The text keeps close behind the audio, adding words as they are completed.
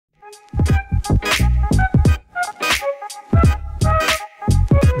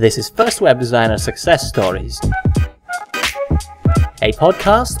This is First Web Designer Success Stories, a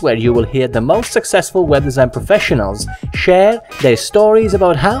podcast where you will hear the most successful web design professionals share their stories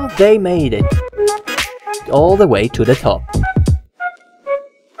about how they made it all the way to the top.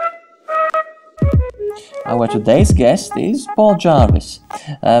 Our today's guest is Paul Jarvis.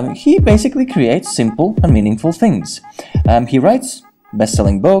 He basically creates simple and meaningful things. He writes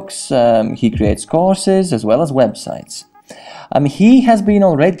best-selling books, he creates courses as well as websites. He has been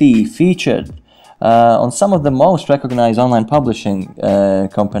already featured on some of the most recognized online publishing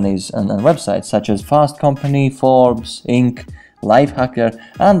companies and websites such as Fast Company, Forbes, Inc., Lifehacker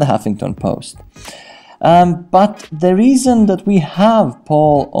and the Huffington Post. But the reason that we have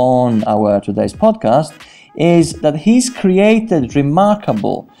Paul on our today's podcast is that he's created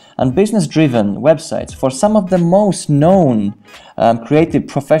remarkable and business-driven websites for some of the most known creative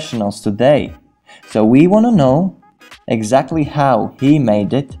professionals today. So we want to know exactly how he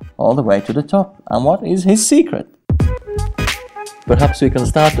made it all the way to the top and what is his secret. Perhaps we can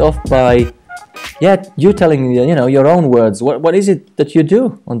start off by you telling your own words. What is it that you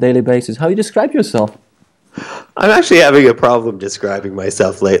do on a daily basis? How you describe yourself? I'm actually having a problem describing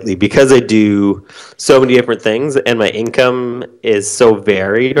myself lately because I do so many different things and my income is so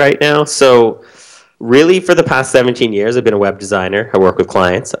varied right now. So really for the past 17 years, I've been a web designer. I work with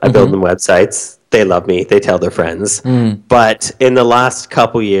clients. I build them websites. They love me. They tell their friends. But in the last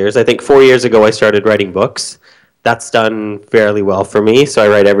couple years, I think 4 years ago, I started writing books. That's done fairly well for me. So I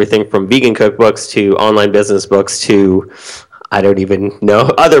write everything from vegan cookbooks to online business books to, I don't even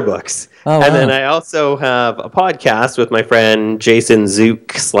know, other books. Oh, and then I also have a podcast with my friend Jason Zook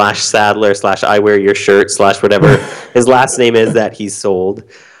 /Sadler / I Wear Your Shirt / whatever his last name is that he's sold.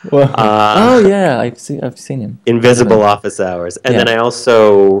 I've seen him. Invisible Office Hours. And then I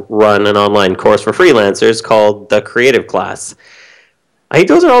also run an online course for freelancers called The Creative Class. I think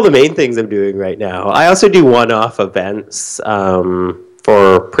those are all the main things I'm doing right now. I also do one-off events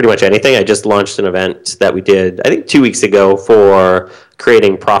for pretty much anything. I just launched an event that we did, I think 2 weeks ago, for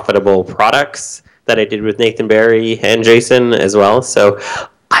creating profitable products that I did with Nathan Barry and Jason as well. So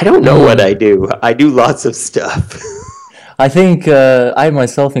I don't know what I do. I do lots of stuff. I think I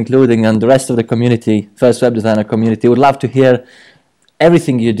myself, including, and the rest of the community, First Web Designer community, would love to hear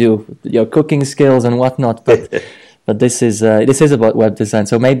everything you do, your cooking skills and whatnot. But this is about web design.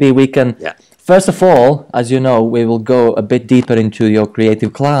 So maybe we can, first of all, as you know, we will go a bit deeper into your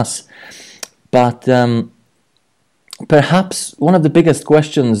creative class. But perhaps one of the biggest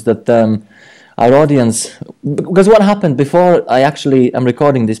questions that our audience, because what happened before I actually am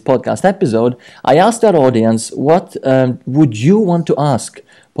recording this podcast episode, I asked our audience, what would you want to ask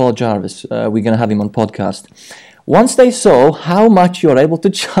Paul Jarvis? We're going to have him on podcast. Once they saw how much you're able to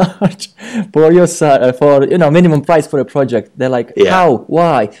charge for your minimum price for a project, they're like, how,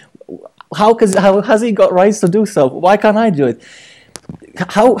 why, how has he got rights to do so? Why can't I do it?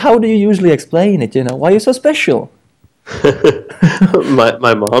 How do you usually explain it? Why are you so special?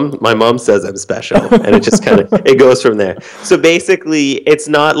 my mom says I'm special, and it just it goes from there. So basically, it's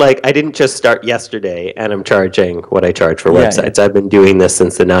not like I didn't just start yesterday and I'm charging what I charge for websites. I've been doing this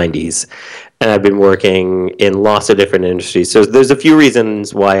since the 90s, and I've been working in lots of different industries. So there's a few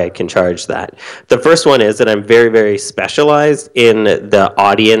reasons why I can charge that. The first one is that I'm very, very specialized in the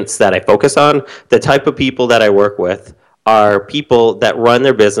audience that I focus on. The type of people that I work with are people that run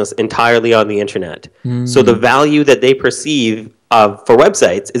their business entirely on the internet. So the value that they perceive for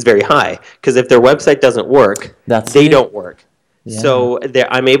websites is very high, because if their website doesn't work, they don't work. So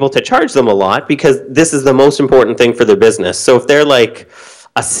I'm able to charge them a lot because this is the most important thing for their business. So if they're like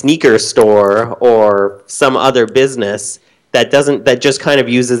a sneaker store or some other business that just kind of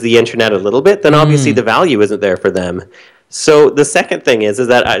uses the internet a little bit, then obviously the value isn't there for them. So the second thing is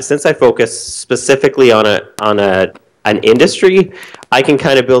that since I focus specifically on an industry, I can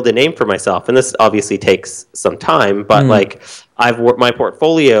kind of build a name for myself, and this obviously takes some time, but my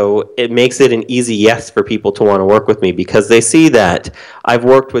portfolio, it makes it an easy yes for people to want to work with me, because they see that I've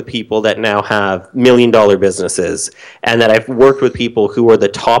worked with people that now have $1 million businesses, and that I've worked with people who are the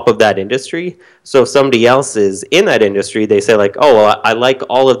top of that industry. So if somebody else is in that industry, they say like, oh, well, I like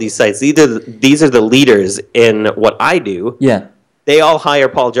all of these sites. These are the leaders in what I do. Yeah. They all hire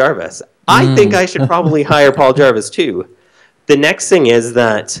Paul Jarvis. I think I should probably hire Paul Jarvis too. The next thing is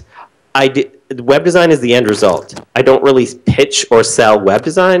that web design is the end result. I don't really pitch or sell web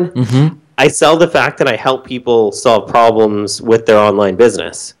design. I sell the fact that I help people solve problems with their online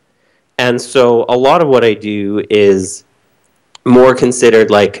business. And so a lot of what I do is more considered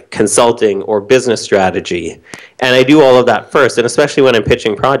like consulting or business strategy. And I do all of that first. And especially when I'm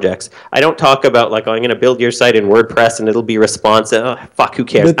pitching projects, I don't talk about like, oh, I'm going to build your site in WordPress and it'll be responsive. Oh, fuck, who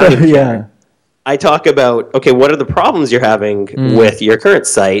cares? I don't care. I talk about, okay, what are the problems you're having with your current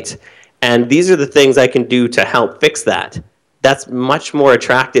site? And these are the things I can do to help fix that. That's much more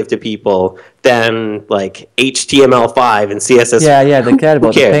attractive to people than like HTML5 and CSS. Yeah, they care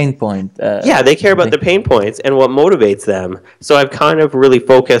about the pain point. They care about the pain points and what motivates them. So I've kind of really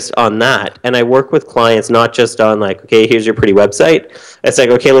focused on that. And I work with clients not just on like, okay, here's your pretty website. It's like,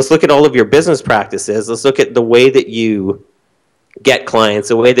 okay, let's look at all of your business practices. Let's look at the way that you get clients,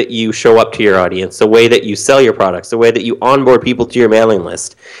 the way that you show up to your audience, the way that you sell your products, the way that you onboard people to your mailing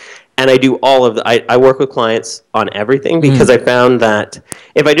list. And I do all of I work with clients on everything because I found that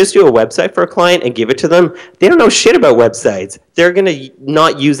if I just do a website for a client and give it to them, they don't know shit about websites. They're going to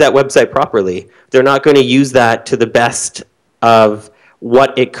not use that website properly. They're not going to use that to the best of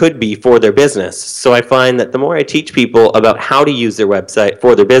what it could be for their business. So I find that the more I teach people about how to use their website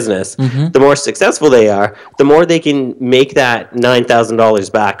for their business, the more successful they are, the more they can make that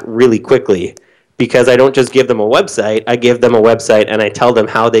 $9,000 back really quickly. Because I don't just give them a website, I give them a website and I tell them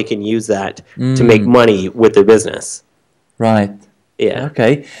how they can use that to make money with their business. Right. Yeah.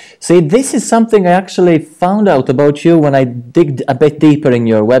 Okay. See, this is something I actually found out about you when I digged a bit deeper in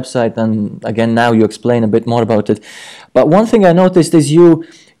your website, and again now you explain a bit more about it. But one thing I noticed is you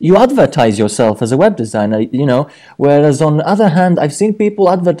advertise yourself as a web designer, whereas on the other hand, I've seen people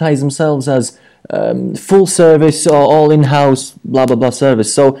advertise themselves as full service or all in-house blah blah blah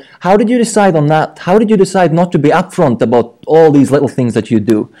service. So how did you decide on that? How did you decide not to be upfront about all these little things that you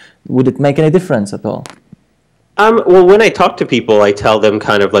do? Would it make any difference at all? Well, when I talk to people, I tell them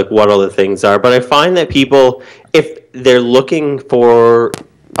kind of like what all the things are. But I find that people, if they're looking for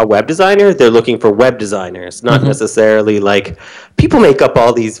a web designer, they're looking for web designers, not necessarily like people make up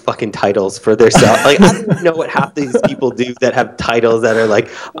all these fucking titles for themselves. Like, I don't know what half these people do that have titles that are like,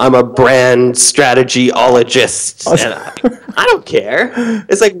 I'm a brand strategyologist. And I don't care.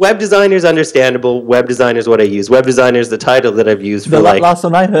 It's like web designers, understandable. Web designers, what I use. Web designers, the title that I've used for the like. Last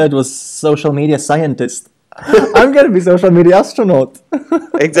one I heard was social media scientist. I'm going to be social media astronaut.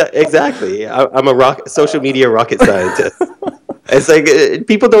 Exactly. I'm a social media rocket scientist. It's like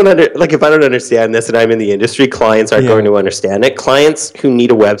people don't like if I don't understand this and I'm in the industry, clients aren't going to understand it. Clients who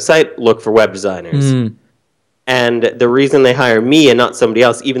need a website look for web designers. And the reason they hire me and not somebody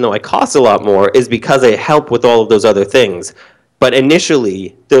else, even though I cost a lot more, is because I help with all of those other things. But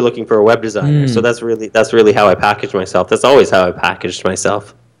initially, they're looking for a web designer. So that's really how I package myself. That's always how I packaged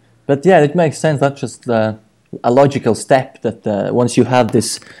myself. But yeah, it makes sense. That's just a logical step that once you have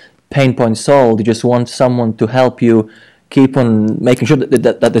this pain point solved, you just want someone to help you keep on making sure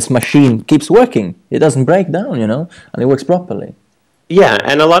that this machine keeps working. It doesn't break down, and it works properly. Yeah,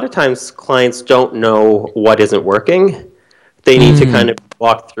 and a lot of times clients don't know what isn't working. They need to kind of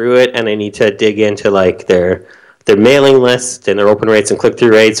walk through it, and they need to dig into like their mailing list and their open rates and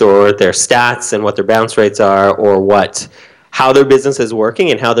click-through rates, or their stats and what their bounce rates are, or how their business is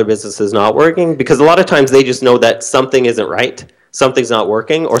working and how their business is not working. Because a lot of times they just know that something isn't right. Something's not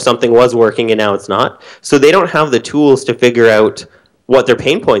working, or something was working and now it's not. So they don't have the tools to figure out what their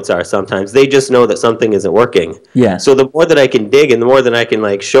pain points are sometimes. They just know that something isn't working. Yeah. So the more that I can dig and the more that I can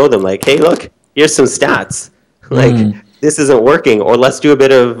like show them like, hey, look, here's some stats. Like, this isn't working. Or let's do a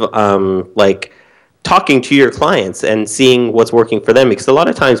bit of like talking to your clients and seeing what's working for them. Because a lot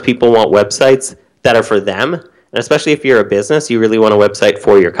of times people want websites that are for them. And especially if you're a business, you really want a website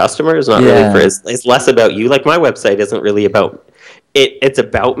for your customers, not really for it's less about you. Like my website isn't really about it's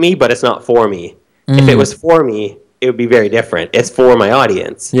about me, but it's not for me. If it was for me, it would be very different. It's for my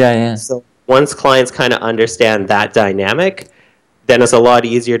audience. Yeah. So once clients kind of understand that dynamic, then it's a lot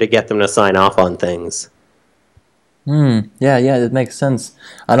easier to get them to sign off on things. Yeah, that makes sense.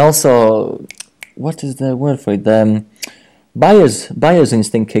 And also, what is the word for it? Buyer's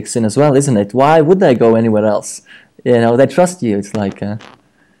instinct kicks in as well, isn't it? Why would they go anywhere else? They trust you. It's like...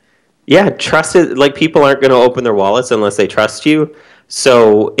 Yeah, trust is like people aren't going to open their wallets unless they trust you.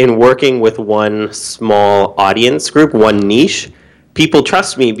 So in working with one small audience group, one niche, people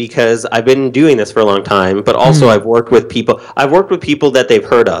trust me because I've been doing this for a long time, but also I've worked with people that they've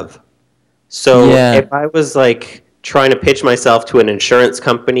heard of. So if I was like trying to pitch myself to an insurance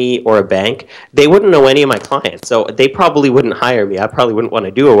company or a bank, they wouldn't know any of my clients. So they probably wouldn't hire me. I probably wouldn't want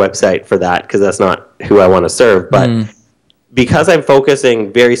to do a website for that because that's not who I want to serve. But because I'm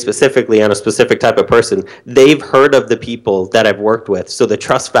focusing very specifically on a specific type of person, they've heard of the people that I've worked with. So the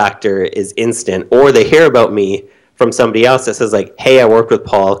trust factor is instant. Or they hear about me from somebody else that says like, hey, I worked with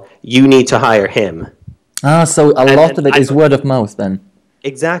Paul. You need to hire him. So a lot of it is I, word of mouth then.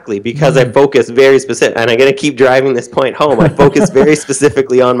 exactly, because I focus very specific, and I'm going to keep driving this point home. I focus very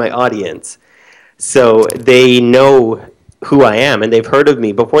specifically on my audience. So they know who I am, and they've heard of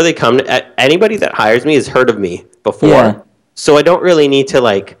me before they come. Anybody that hires me has heard of me before. Yeah. So I don't really need to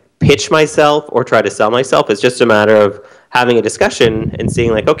like pitch myself or try to sell myself. It's just a matter of having a discussion and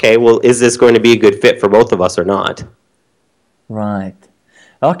seeing like, okay, well, is this going to be a good fit for both of us or not? Right.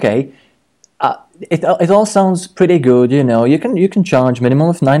 Okay. It all sounds pretty good, you know. You can charge minimum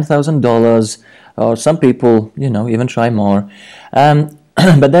of $9,000, or some people, you know, even try more.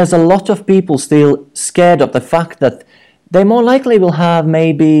 But there's a lot of people still scared of the fact that they more likely will have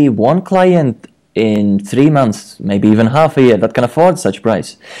maybe one client in 3 months, maybe even half a year, that can afford such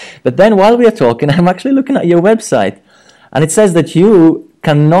price. But then while we are talking, I'm actually looking at your website, and it says that you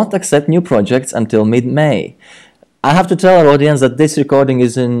cannot accept new projects until mid-May. I have to tell our audience that this recording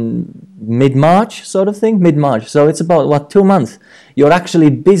is in mid-March, sort of thing, mid-March. So it's about, 2 months. You're actually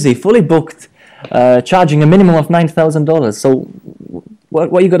busy, fully booked, charging a minimum of $9,000. So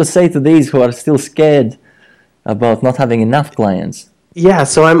what you got to say to these who are still scared about not having enough clients? Yeah,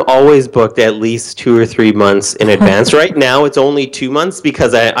 so I'm always booked at least 2 or 3 months in advance. Right now, it's only 2 months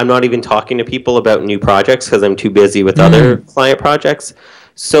because I'm not even talking to people about new projects because I'm too busy with other client projects.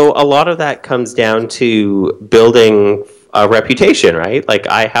 So a lot of that comes down to building a reputation, right? Like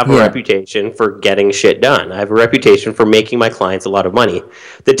I have a reputation for getting shit done. I have a reputation for making my clients a lot of money.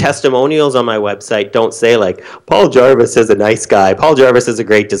 The testimonials on my website don't say like, Paul Jarvis is a nice guy. Paul Jarvis is a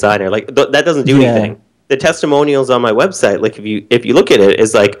great designer. Like that doesn't do anything. The testimonials on my website, like if you look at it,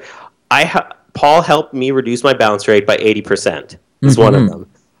 is like Paul helped me reduce my bounce rate by 80%. Is one of them.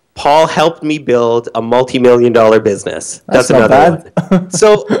 Paul helped me build a multi-million-dollar business. That's another one.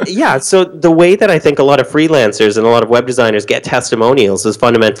 So the way that I think a lot of freelancers and a lot of web designers get testimonials is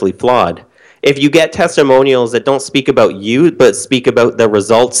fundamentally flawed. If you get testimonials that don't speak about you, but speak about the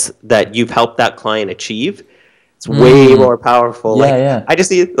results that you've helped that client achieve, it's way more powerful. I just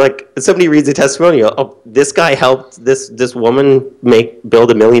see like somebody reads a testimonial. Oh, this guy helped this woman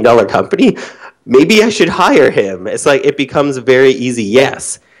build $1 million company. Maybe I should hire him. It's like it becomes a very easy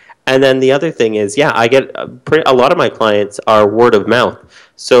yes. And then the other thing is, I get a lot of my clients are word of mouth.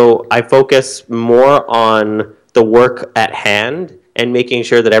 So I focus more on the work at hand and making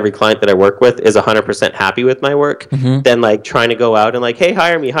sure that every client that I work with is 100% happy with my work than like trying to go out and like, hey,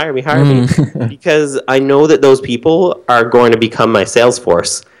 hire me. Because I know that those people are going to become my sales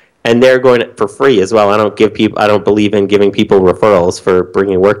force and they're going for free as well. I don't believe in giving people referrals for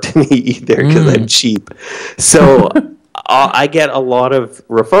bringing work to me either because I'm cheap. So I get a lot of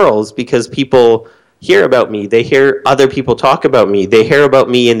referrals because people hear about me. They hear other people talk about me. They hear about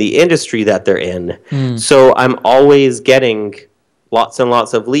me in the industry that they're in. So I'm always getting lots and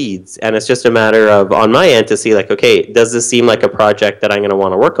lots of leads. And it's just a matter of, on my end, to see like, okay, does this seem like a project that I'm going to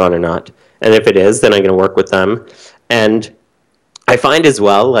want to work on or not? And if it is, then I'm going to work with them. And I find as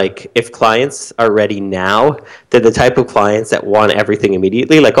well, like, if clients are ready now, they're the type of clients that want everything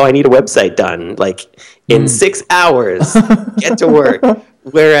immediately. Like, oh, I need a website done. Like, in 6 hours, get to work.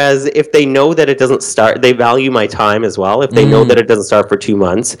 Whereas if they know that it doesn't start, they value my time as well. If they know that it doesn't start for 2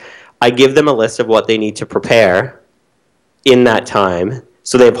 months, I give them a list of what they need to prepare in that time.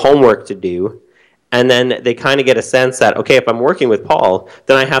 So they have homework to do. And then they kind of get a sense that, okay, if I'm working with Paul,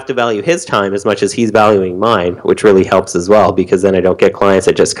 then I have to value his time as much as he's valuing mine, which really helps as well, because then I don't get clients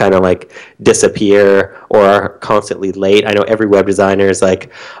that just kind of like disappear or are constantly late. I know every web designer is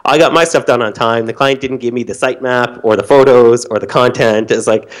like, I got my stuff done on time. The client didn't give me the sitemap or the photos or the content. Is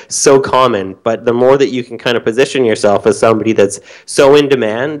like so common. But the more that you can kind of position yourself as somebody that's so in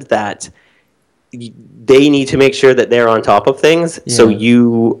demand that they need to make sure that they're on top of things, so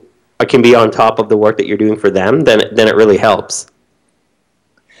you can be on top of the work that you're doing for them, then it really helps.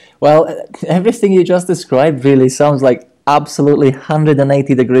 Well, everything you just described really sounds like absolutely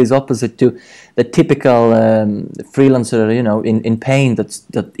 180 degrees opposite to the typical freelancer, you know, in pain that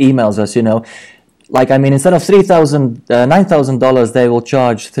emails us, you know. Like, I mean, instead of $9,000, they will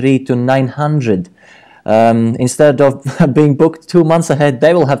charge $300 to $900. Instead of being booked 2 months ahead,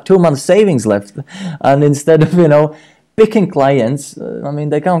 they will have 2 months savings left. And instead of, you know, picking clients, I mean,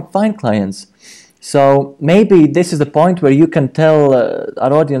 they can't find clients. So maybe this is the point where you can tell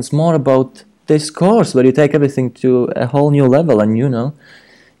our audience more about this course, where you take everything to a whole new level, and you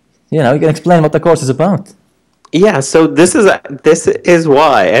can explain what the course is about. Yeah, so this is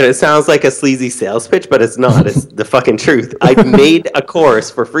why, and it sounds like a sleazy sales pitch, but it's not. It's the fucking truth. I made a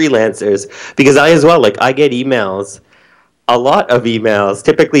course for freelancers because I get emails, a lot of emails,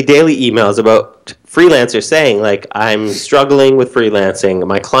 typically daily emails about freelancers saying, like, I'm struggling with freelancing.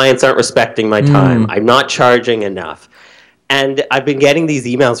 My clients aren't respecting my time. I'm not charging enough. And I've been getting these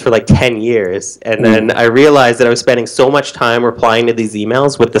emails for like 10 years. And then I realized that I was spending so much time replying to these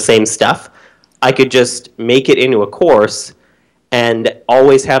emails with the same stuff. I could just make it into a course and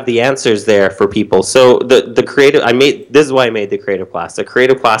always have the answers there for people. So the creative, this is why I made the creative class. The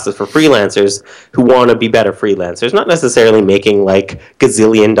creative class is for freelancers who want to be better freelancers, not necessarily making like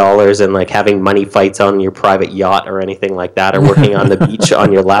gazillion dollars and like having money fights on your private yacht or anything like that, or working on the beach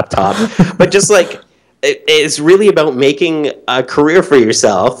on your laptop, but just like, it's really about making a career for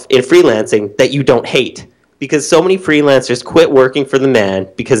yourself in freelancing that you don't hate. Because so many freelancers quit working for the man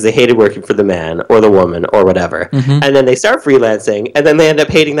because they hated working for the man or the woman or whatever. And then they start freelancing, and then they end up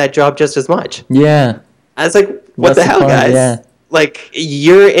hating that job just as much. Yeah. I was like, what the hell, guys? Yeah. Like,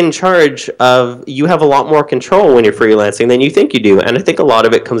 you're in charge of, you have a lot more control when you're freelancing than you think you do. And I think a lot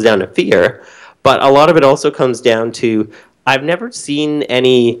of it comes down to fear. But a lot of it also comes down to, I've never seen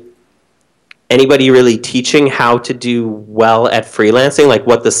anybody really teaching how to do well at freelancing, like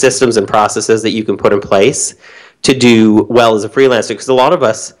what the systems and processes that you can put in place to do well as a freelancer. Because a lot of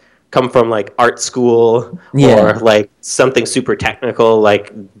us come from like art school or like something super technical,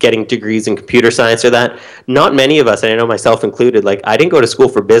 like getting degrees in computer science or that. Not many of us, and I know myself included, like I didn't go to school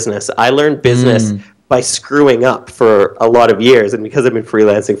for business. I learned business by screwing up for a lot of years. And because I've been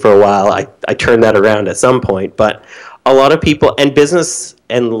freelancing for a while, I turned that around at some point. But a lot of people, and business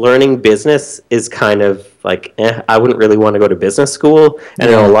and learning business is kind of like, I wouldn't really want to go to business school. And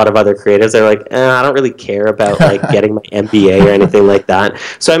I know a lot of other creatives are like, I don't really care about like getting my MBA or anything like that.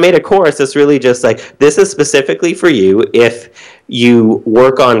 So I made a course that's really just like, this is specifically for you if you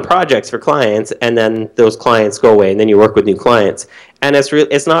work on projects for clients and then those clients go away and then you work with new clients. And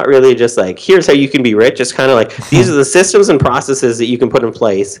it's not really just like, here's how you can be rich. It's kind of like, these are the systems and processes that you can put in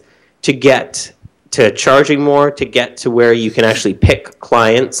place to get to charging more, to get to where you can actually pick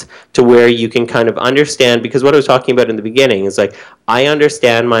clients, to where you can kind of understand, because what I was talking about in the beginning is like, I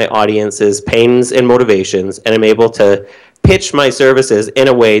understand my audience's pains and motivations, and I'm able to pitch my services in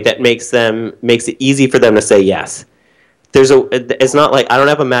a way that makes it easy for them to say yes. It's not like I don't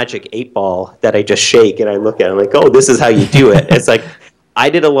have a magic 8-ball that I just shake and I look at it, I'm like, oh, this is how you do it. It's like, I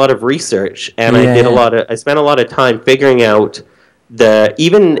did a lot of research, and I spent a lot of time figuring out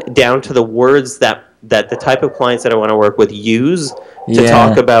even down to the words that the type of clients that I want to work with use to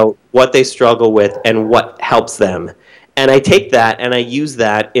talk about what they struggle with and what helps them. And I take that and I use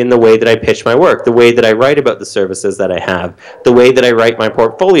that in the way that I pitch my work, the way that I write about the services that I have, the way that I write my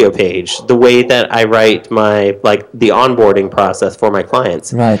portfolio page, the way that I write my, like, the onboarding process for my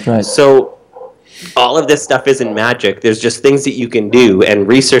clients. Right. So all of this stuff isn't magic. There's just things that you can do and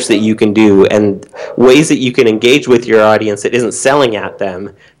research that you can do and ways that you can engage with your audience that isn't selling at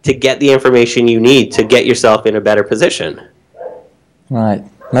them to get the information you need to get yourself in a better position. Right.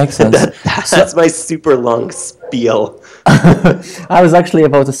 Makes sense. That's my super long spiel. I was actually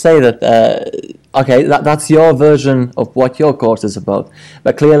about to say that, that's your version of what your course is about.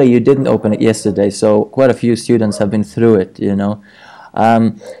 But clearly you didn't open it yesterday, so quite a few students have been through it, you know.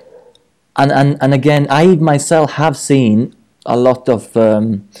 And again, I myself have seen a lot of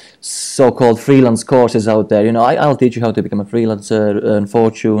so-called freelance courses out there. You know, I'll teach you how to become a freelancer, earn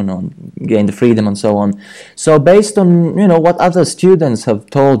fortune, or gain the freedom, and so on. So based on, you know, what other students have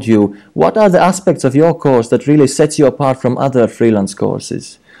told you, what are the aspects of your course that really sets you apart from other freelance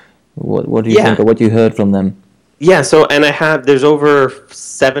courses? What do you think, or what you heard from them? Yeah, so, and there's over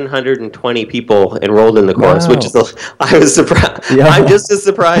 720 people enrolled in the course, which is, I was surprised. Yeah. I'm just as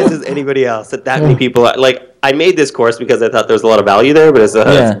surprised as anybody else that many people are, like, I made this course because I thought there was a lot of value there, but it's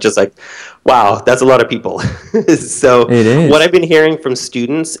just like, wow, that's a lot of people. So what I've been hearing from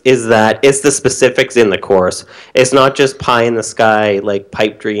students is that it's the specifics in the course. It's not just pie in the sky, like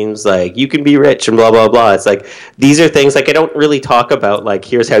pipe dreams, like you can be rich and blah, blah, blah. It's like, these are things, like I don't really talk about like,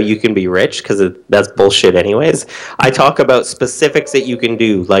 here's how you can be rich, because that's bullshit anyways. I talk about specifics that you can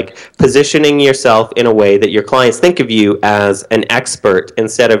do, like positioning yourself in a way that your clients think of you as an expert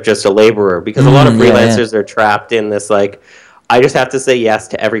instead of just a laborer, because a lot of freelancers are trapped in this, like, I just have to say yes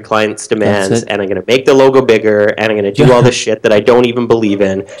to every client's demands, and I'm going to make the logo bigger, and I'm going to do all this shit that I don't even believe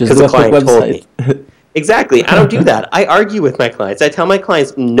in because the client told me. Exactly. I don't do that. I argue with my clients. I tell my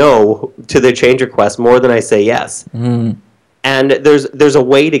clients no to their change request more than I say yes. And there's a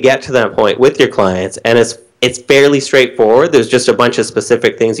way to get to that point with your clients, and it's fairly straightforward. There's just a bunch of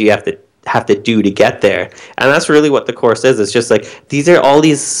specific things you have to do to get there. And that's really what the course is. It's just like, these are all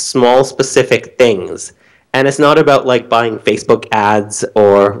these small specific things. And it's not about like buying Facebook ads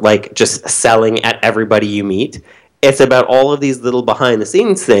or like just selling at everybody you meet. It's about all of these little behind the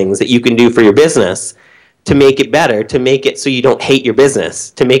scenes things that you can do for your business to make it better, to make it so you don't hate your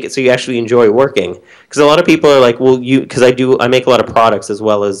business, to make it so you actually enjoy working. Because a lot of people are like, well, because I make a lot of products as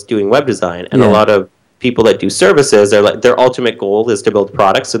well as doing web design, and a lot of people that do services are like, their ultimate goal is to build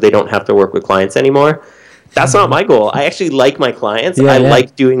products so they don't have to work with clients anymore. That's not my goal. I actually like my clients. I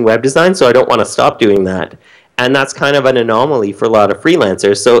like doing web design, so I don't want to stop doing that. And that's kind of an anomaly for a lot of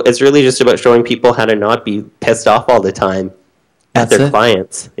freelancers. So it's really just about showing people how to not be pissed off all the time at their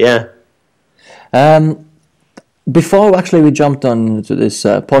clients. Yeah. Before actually we jumped on to this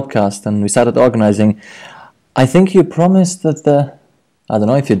podcast and we started organizing, I think you promised that, I don't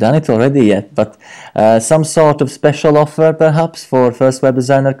know if you've done it already yet, but some sort of special offer perhaps for First Web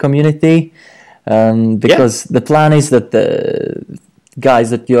Designer community. Because the plan is that the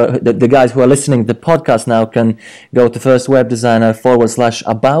guys who are listening to the podcast now can go to First Web Designer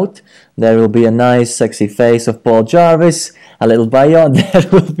 /about. There will be a nice sexy face of Paul Jarvis, a little bio.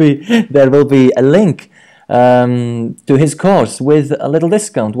 There will be a link to his course with a little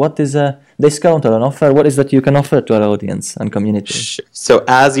discount. What is a discount or an offer? What is that you can offer to our audience and community? So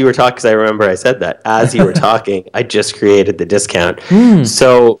as you were talking, because I remember I said that, as you were talking, I just created the discount.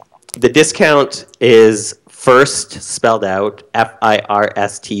 So the discount is first spelled out,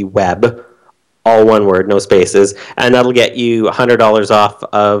 FIRST web, all one word, no spaces, and that'll get you $100 off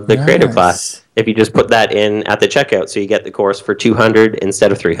of the creative class if you just put that in at the checkout. So you get the course for $200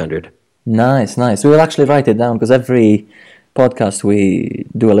 instead of $300. Nice. We will actually write it down because every podcast we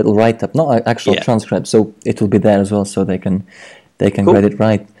do a little write-up, not an actual transcript, so it will be there as well, so they can get it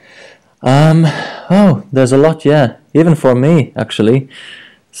right. There's a lot, even for me actually,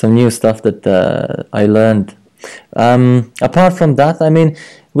 some new stuff that I learned. Apart from that, I mean,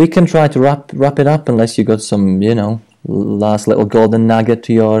 we can try to wrap it up unless you got some, last little golden nugget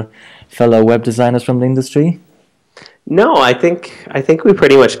to your fellow web designers from the industry. No, I think we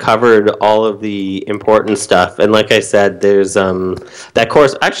pretty much covered all of the important stuff. And like I said, there's that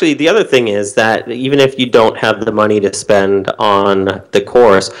course. Actually, the other thing is that even if you don't have the money to spend on the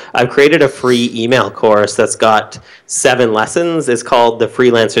course, I've created a free email course that's got 7 lessons. It's called The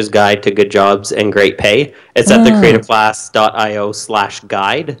Freelancer's Guide to Good Jobs and Great Pay. It's at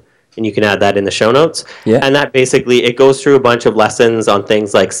thecreativeclass.io/guide. And you can add that in the show notes. And that basically, it goes through a bunch of lessons on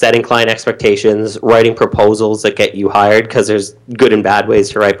things like setting client expectations, writing proposals that get you hired, because there's good and bad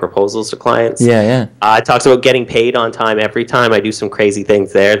ways to write proposals to clients. It talks about getting paid on time every time. I do some crazy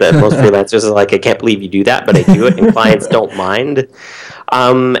things there that most freelancers are like, I can't believe you do that, but I do it, and clients don't mind.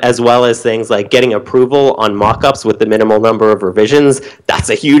 As well as things like getting approval on mock-ups with the minimal number of revisions. That's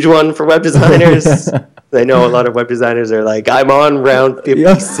a huge one for web designers. I know a lot of web designers are like, I'm on round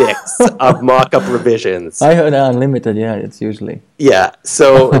 56 of mock-up revisions. I heard unlimited, it's usually.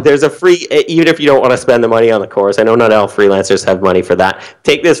 So there's a free, even if you don't want to spend the money on the course, I know not all freelancers have money for that.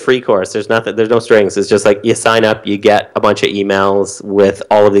 Take this free course. There's no strings. It's just like you sign up, you get a bunch of emails with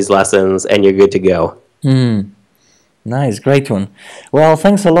all of these lessons, and you're good to go. Nice, great one. Well,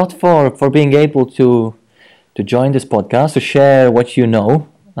 thanks a lot for being able to join this podcast, to share what you know.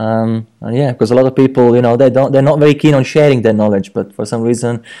 Because a lot of people, they're not very keen on sharing their knowledge, but for some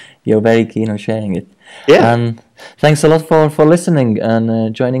reason, you're very keen on sharing it. And thanks a lot for listening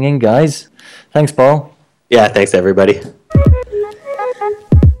and joining in, guys. Thanks, Paul. Thanks, everybody.